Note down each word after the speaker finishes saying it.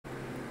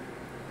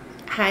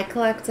Hi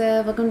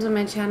Collective, welcome to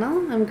my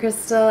channel. I'm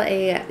Crystal,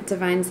 a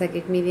divine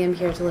psychic medium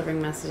here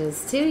delivering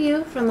messages to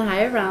you from the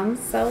higher realms,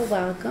 so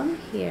welcome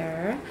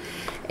here.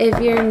 If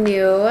you're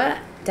new,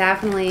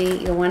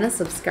 definitely you'll want to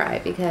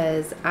subscribe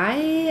because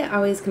I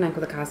always connect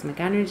with the cosmic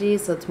energy,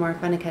 so it's more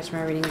fun to catch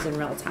my readings in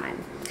real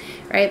time,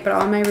 right? But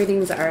all my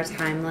readings are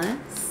timeless,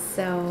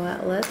 so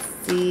let's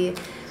see.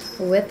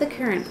 With the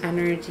current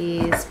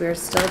energies, we're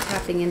still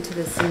tapping into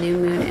this new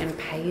moon in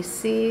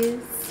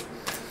Pisces.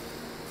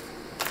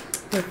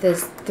 With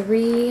this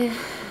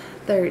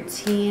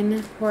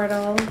 313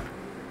 portal.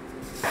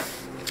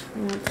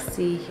 Let's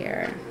see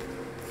here.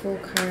 Full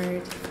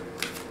card.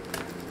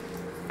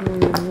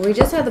 We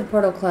just had the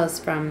portal close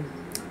from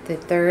the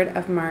 3rd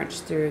of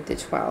March through the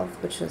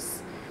 12th, which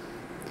was,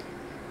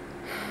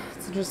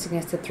 it's interesting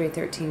I said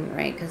 313,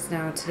 right? Because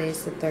now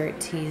today's the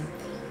 13th.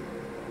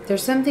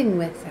 There's something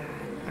with that.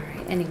 All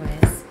right,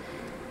 anyways.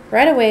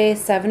 Right away,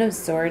 7 of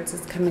Swords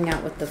is coming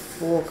out with the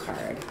Fool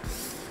card.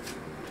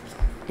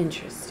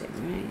 Interesting,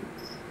 right?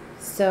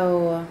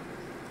 So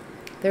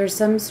there's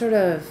some sort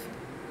of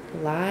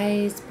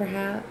lies,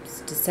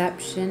 perhaps,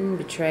 deception,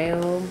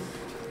 betrayal,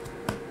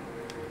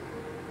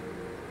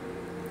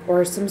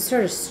 or some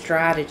sort of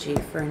strategy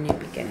for a new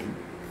beginning.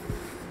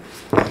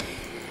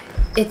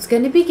 It's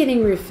going to be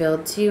getting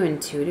revealed to you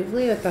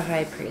intuitively with the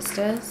High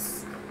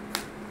Priestess.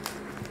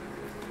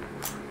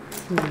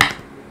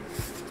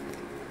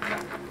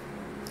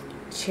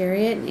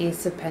 Chariot and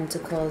Ace of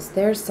Pentacles,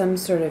 there's some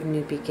sort of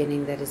new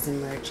beginning that is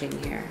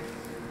emerging here.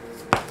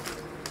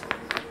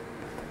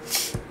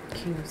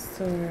 King of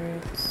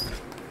Swords,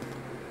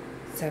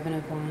 7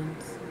 of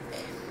Wands.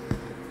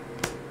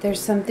 There's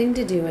something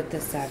to do with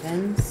the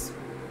sevens.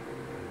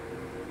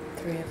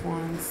 3 of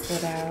Wands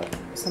slid out,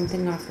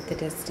 something off at the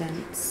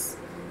distance.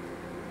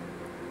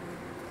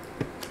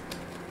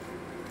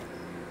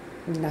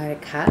 Knight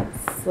of Cups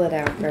slid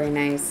out very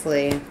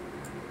nicely.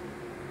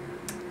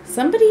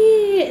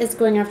 Somebody is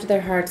going after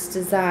their heart's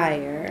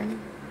desire,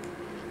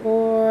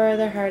 or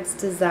their heart's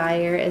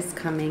desire is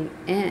coming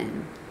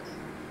in.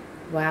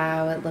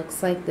 Wow, it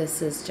looks like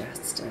this is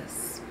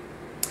justice.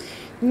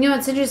 You know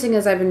what's interesting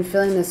is I've been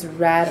feeling this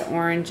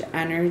red-orange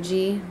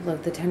energy.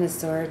 Look, the 10 of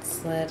Swords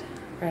slid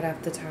right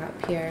off the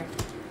top here.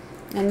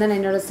 And then I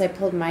noticed I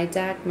pulled my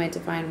deck, my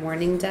Divine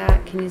Warning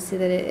deck. Can you see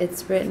that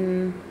it's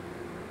written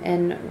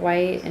in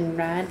white and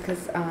red?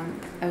 Because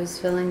I was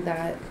feeling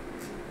that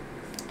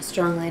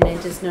strongly, and I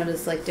just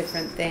noticed like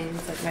different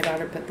things. Like my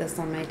daughter put this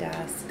on my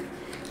desk,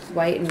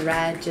 white and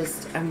red.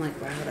 Just I'm like,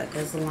 wow, that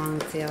goes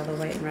along. See all the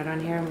white and red on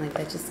here? I'm like,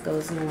 that just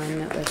goes in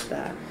alignment with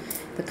the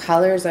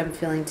colors I'm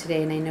feeling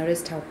today. And I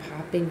noticed how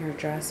popping her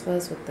dress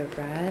was with the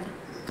red,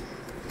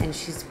 and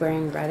she's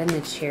wearing red in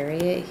the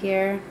Chariot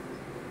here.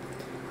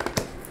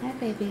 Hi,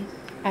 baby.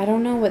 I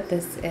don't know what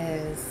this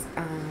is.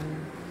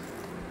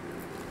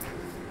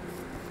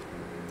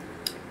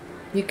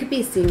 You could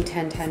be seeing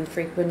 1010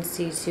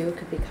 frequency too. It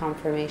could be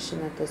confirmation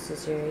that this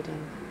is your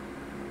reading.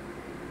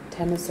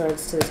 10 of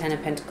Swords to the 10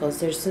 of Pentacles.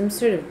 There's some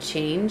sort of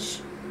change,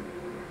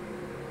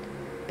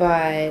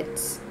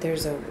 but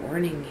there's a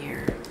warning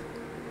here.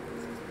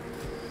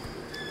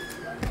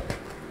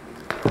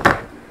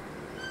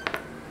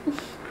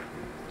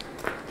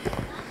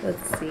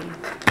 Let's see.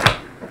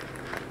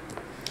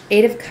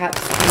 8 of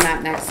Cups came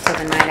out next to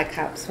the 9 of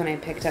Cups when I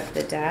picked up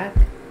the deck.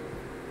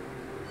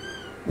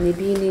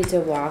 Maybe you need to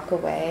walk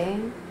away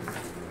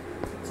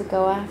to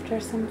go after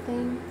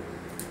something.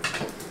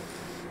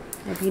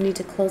 Maybe you need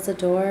to close a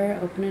door,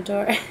 open a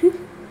door.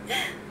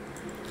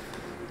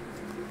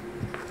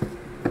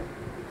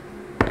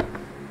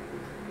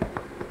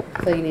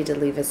 So you need to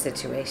leave a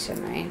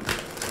situation, right?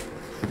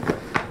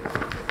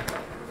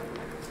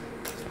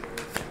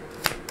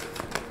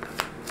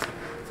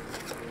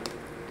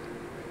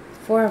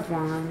 Four of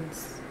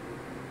Wands.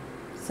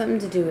 Something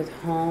to do with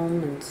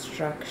home and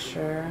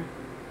structure.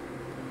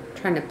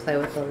 Trying to play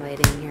with the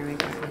lighting here. I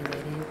got my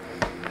lighting.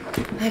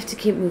 I have to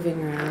keep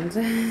moving around.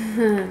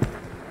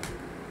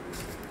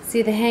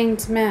 See the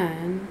Hanged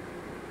Man,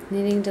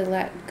 needing to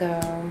let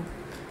go.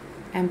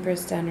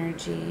 Empress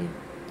energy.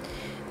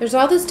 There's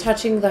all this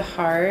touching the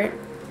heart.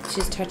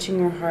 She's touching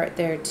her heart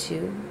there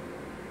too.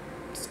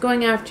 Just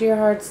going after your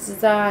heart's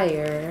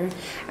desire.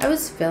 I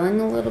was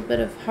feeling a little bit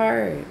of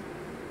heart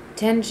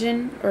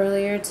tension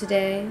earlier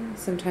today.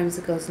 Sometimes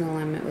it goes in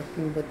alignment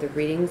with the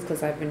readings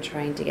because I've been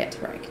trying to get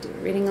to where I could do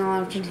a reading all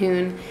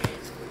afternoon.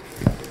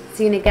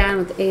 Seen again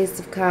with Ace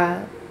of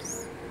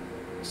Cups.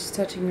 She's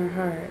touching her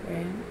heart,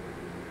 right?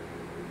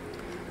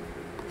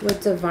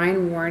 With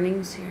divine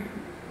warnings here.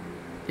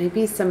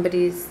 Maybe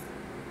somebody's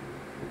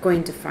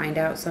going to find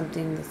out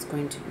something that's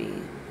going to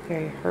be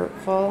very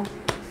hurtful.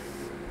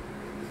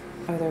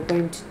 Or they're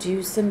going to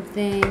do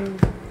something.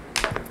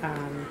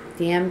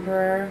 The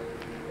Emperor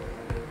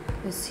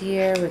is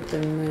here with the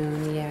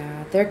moon.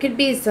 Yeah, there could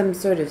be some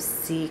sort of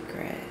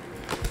secret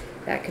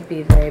that could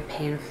be very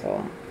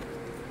painful.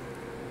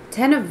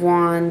 10 of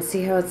Wands,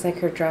 see how it's like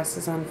her dress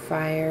is on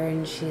fire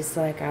and she's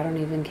like, I don't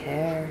even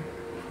care.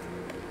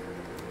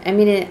 I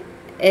mean,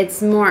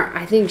 it's more,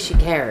 I think she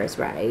cares,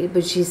 right?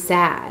 But she's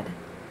sad.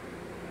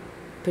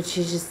 But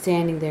she's just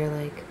standing there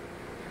like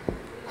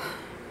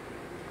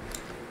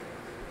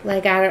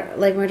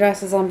my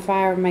dress is on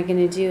fire. What am I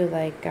gonna do?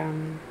 Like,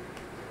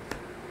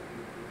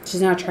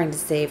 she's not trying to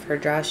save her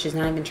dress. She's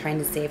not even trying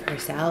to save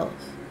herself.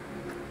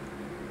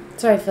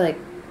 So I feel like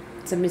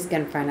somebody's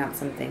gonna find out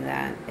something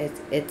that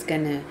it's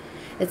gonna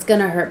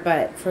hurt.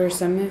 But for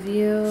some of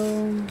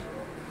you,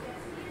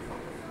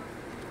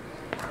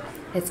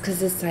 it's because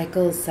the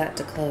cycle is set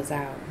to close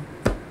out.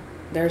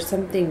 There's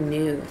something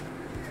new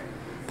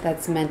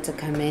that's meant to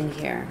come in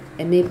here.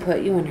 It may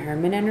put you in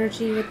hermit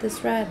energy with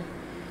this red.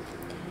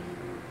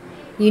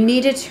 You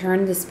need to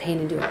turn this pain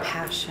into a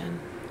passion,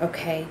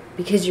 okay?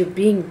 Because you're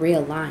being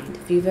realigned.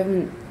 If you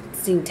haven't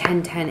seen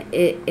 1010,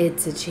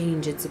 it's a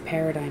change. It's a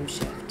paradigm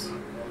shift.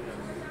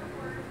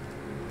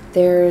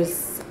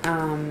 There's,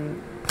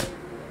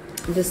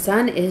 the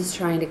sun is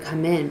trying to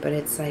come in, but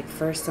it's like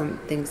first some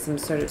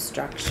sort of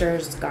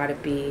structure's got to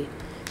be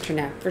turned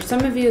out. For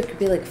some of you, it could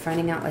be like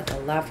finding out like a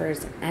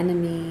lover's an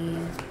enemy.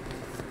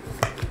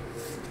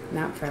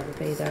 Not for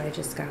everybody though, I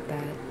just got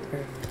that.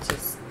 Or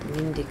just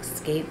needing to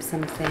escape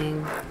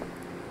something.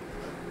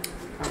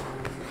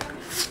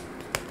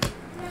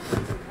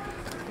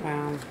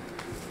 Wow.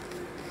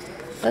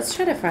 Let's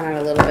try to find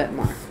out a little bit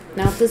more.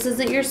 Now, if this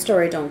isn't your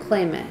story, don't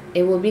claim it.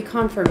 It will be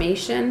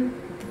confirmation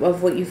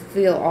of what you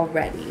feel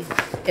already,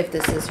 if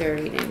this is your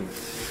reading.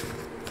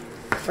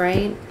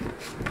 Right?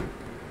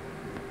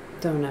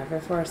 Don't ever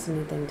force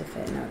anything to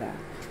fit. Know that.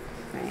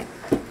 Right?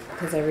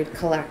 Because I read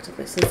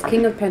collectively. So this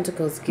King of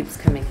Pentacles keeps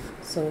coming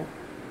out. So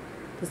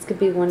this could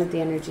be one of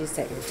the energies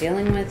that you're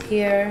dealing with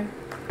here.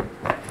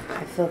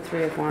 I feel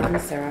 3 of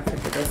Wands. They're off at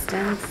the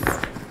distance.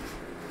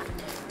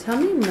 Tell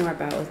me more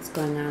about what's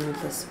going on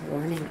with this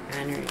warning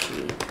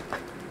energy.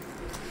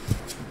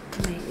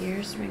 My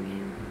ears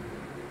ringing.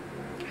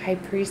 High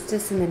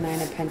Priestess and the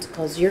 9 of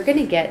Pentacles. You're going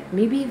to get,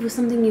 maybe it was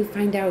something you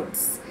find out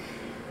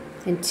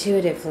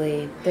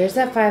intuitively. There's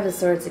that 5 of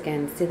Swords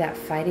again. See that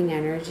fighting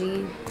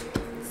energy?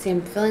 See,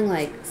 I'm feeling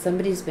like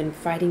somebody's been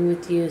fighting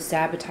with you,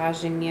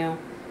 sabotaging you.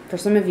 For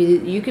some of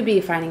you, you could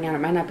be finding out, it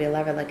might not be a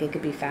lover, like it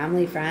could be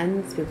family,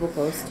 friends, people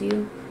close to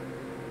you.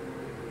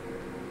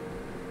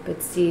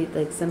 But see,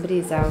 like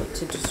somebody's out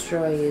to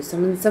destroy you.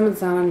 Someone's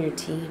not on your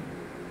team.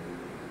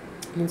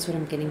 That's what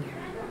I'm getting here.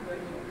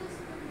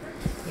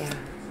 Yeah.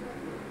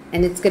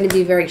 And it's going to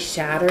be very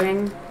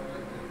shattering.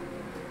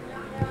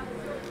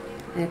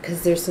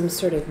 Because there's some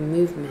sort of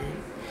movement.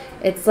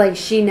 It's like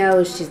she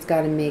knows she's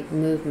got to make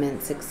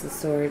movement, 6 of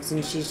Swords,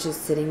 and she's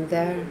just sitting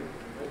there.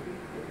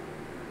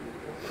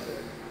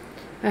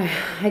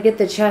 I get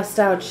the chest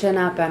out, chin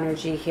up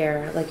energy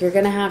here. Like you're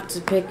going to have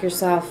to pick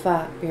yourself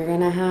up. You're going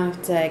to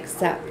have to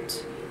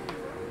accept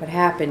what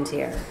happened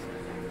here.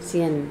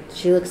 See, and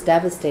she looks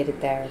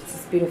devastated there. It's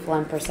this beautiful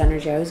Empress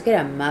energy. I always get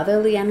a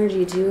motherly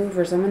energy too.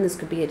 For someone, this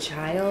could be a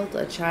child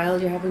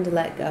you're having to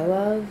let go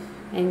of.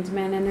 Hanged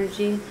Man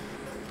energy.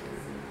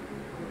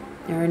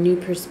 Or a new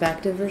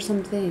perspective or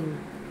something.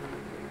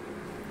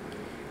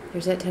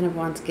 There's that 10 of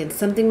Wands again.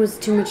 Something was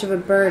too much of a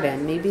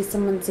burden. Maybe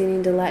someone's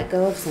needing to let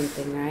go of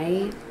something,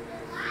 right?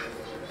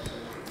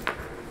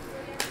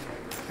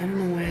 I don't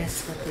know why I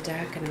split the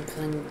deck and I'm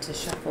feeling to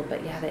shuffle,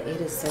 but yeah, the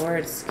 8 of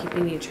Swords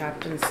keeping you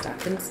trapped and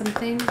stuck in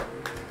something.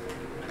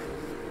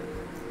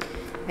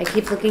 I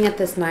keep looking at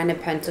this 9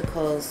 of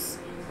Pentacles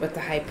with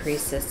the High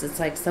Priestess. It's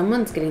like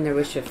someone's getting their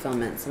wish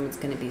fulfillment. Someone's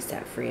going to be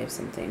set free of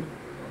something.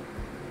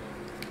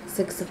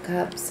 6 of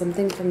Cups,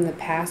 something from the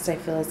past I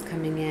feel is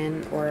coming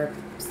in, or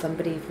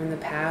somebody from the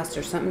past,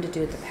 or something to do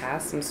with the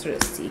past, some sort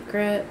of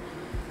secret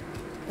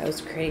that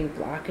was creating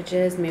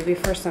blockages. Maybe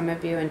for some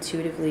of you,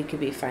 intuitively, you could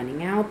be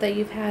finding out that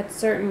you've had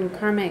certain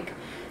karmic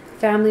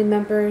family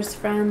members,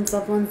 friends,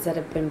 loved ones that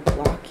have been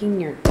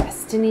blocking your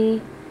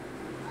destiny.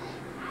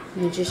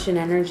 Magician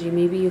energy,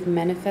 maybe you've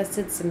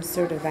manifested some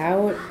sort of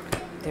out.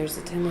 There's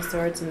the 10 of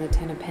Swords and the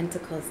 10 of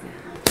Pentacles now.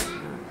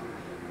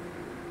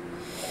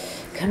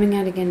 Coming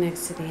out again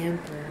next to the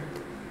Emperor.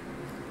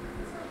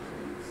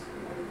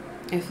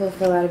 I feel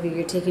for a lot of you,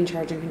 you're taking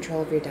charge and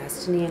control of your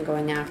destiny and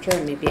going after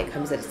it. Maybe it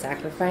comes at a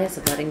sacrifice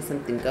of letting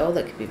something go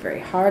that could be very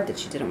hard,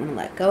 that you didn't want to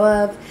let go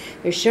of.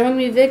 You're showing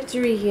me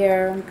victory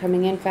here. I'm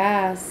coming in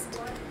fast.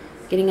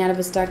 Getting out of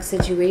a stuck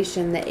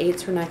situation. The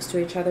 8s were next to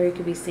each other. You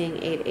could be seeing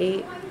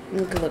 8-8.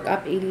 You could look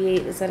up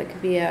 88. Is that it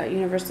could be a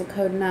universal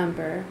code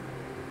number.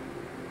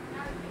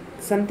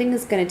 Something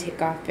is going to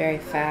take off very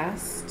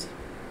fast.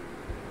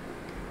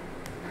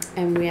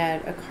 And we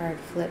had a card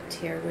flipped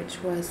here,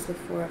 which was the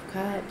 4 of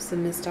Cups, a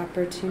missed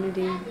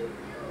opportunity.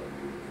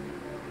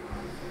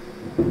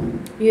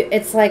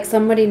 It's like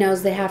somebody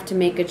knows they have to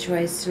make a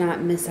choice to not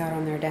miss out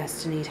on their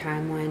destiny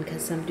timeline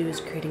because somebody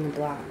was creating a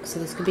block. So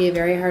this could be a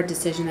very hard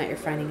decision that you're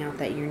finding out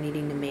that you're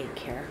needing to make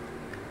here.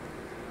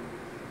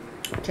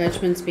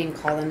 Judgment's being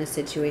called in a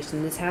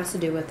situation. This has to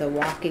do with a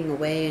walking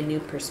away, a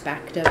new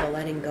perspective, a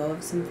letting go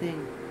of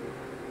something.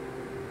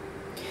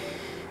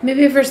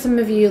 Maybe for some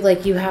of you,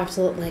 like, you have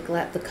to, like,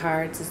 let the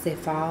cards as they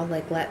fall,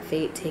 like, let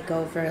fate take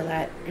over,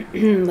 let,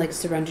 like,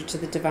 surrender to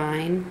the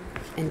divine.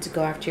 and to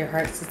go after your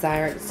heart's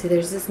desire. See,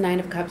 there's this Nine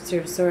of Cups, Three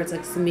of Swords.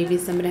 Like, so maybe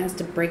somebody has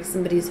to break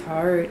somebody's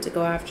heart to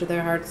go after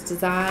their heart's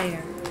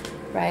desire,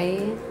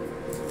 right?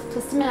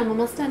 Just a minute, I'm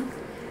almost done.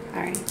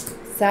 All right,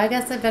 so I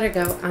guess I better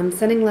go. I'm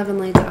sending love and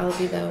light to all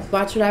of you, though.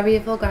 Watch whatever you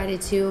feel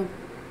guided to,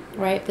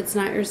 right? If it's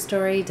not your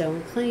story,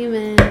 don't claim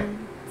it.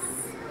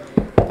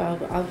 Oh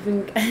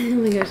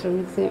my gosh,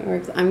 I'm seeing it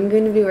works. I'm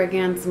going to be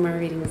working on some more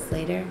readings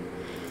later,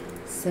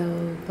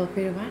 so feel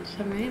free to watch.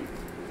 All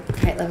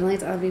right, love and light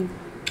to all of you.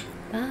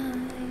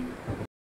 Bye.